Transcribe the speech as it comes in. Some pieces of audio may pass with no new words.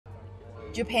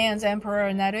Japan's Emperor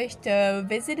Naruhito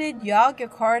visited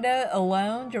Yogyakarta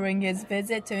alone during his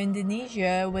visit to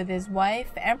Indonesia with his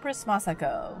wife, Empress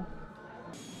Masako.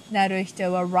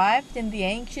 Naruhito arrived in the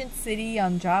ancient city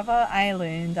on Java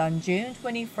Island on June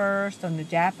 21st on the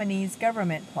Japanese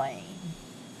government plane.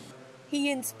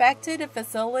 He inspected a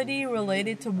facility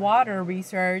related to water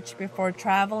research before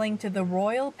traveling to the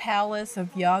royal palace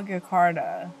of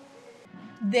Yogyakarta.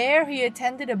 There he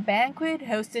attended a banquet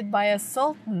hosted by a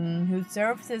sultan who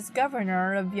serves as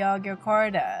governor of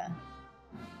Yogyakarta.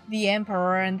 The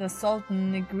emperor and the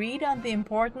sultan agreed on the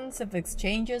importance of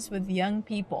exchanges with young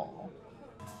people.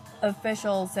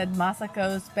 Officials said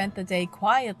Masako spent the day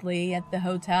quietly at the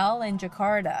hotel in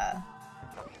Jakarta.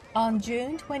 On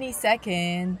June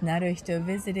 22nd, Naruhito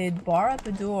visited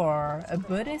Borobudur, a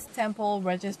Buddhist temple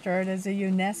registered as a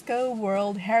UNESCO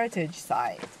World Heritage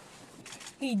Site.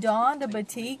 He donned a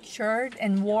batik shirt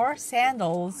and wore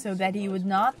sandals so that he would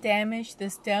not damage the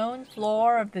stone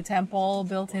floor of the temple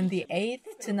built in the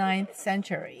 8th to 9th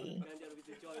century.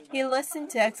 He listened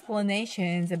to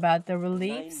explanations about the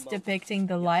reliefs depicting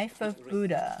the life of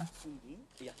Buddha.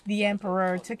 The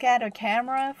emperor took out a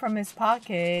camera from his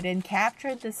pocket and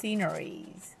captured the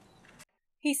sceneries.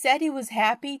 He said he was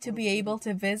happy to be able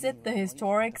to visit the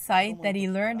historic site that he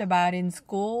learned about in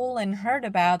school and heard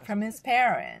about from his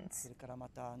parents.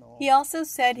 He also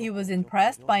said he was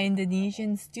impressed by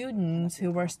Indonesian students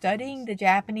who were studying the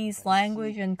Japanese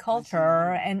language and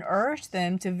culture and urged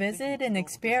them to visit and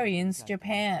experience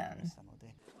Japan.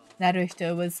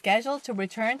 Naruhito was scheduled to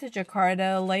return to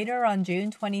Jakarta later on June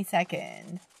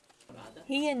 22nd.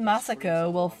 He and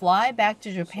Masako will fly back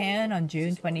to Japan on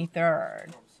June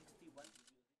 23rd.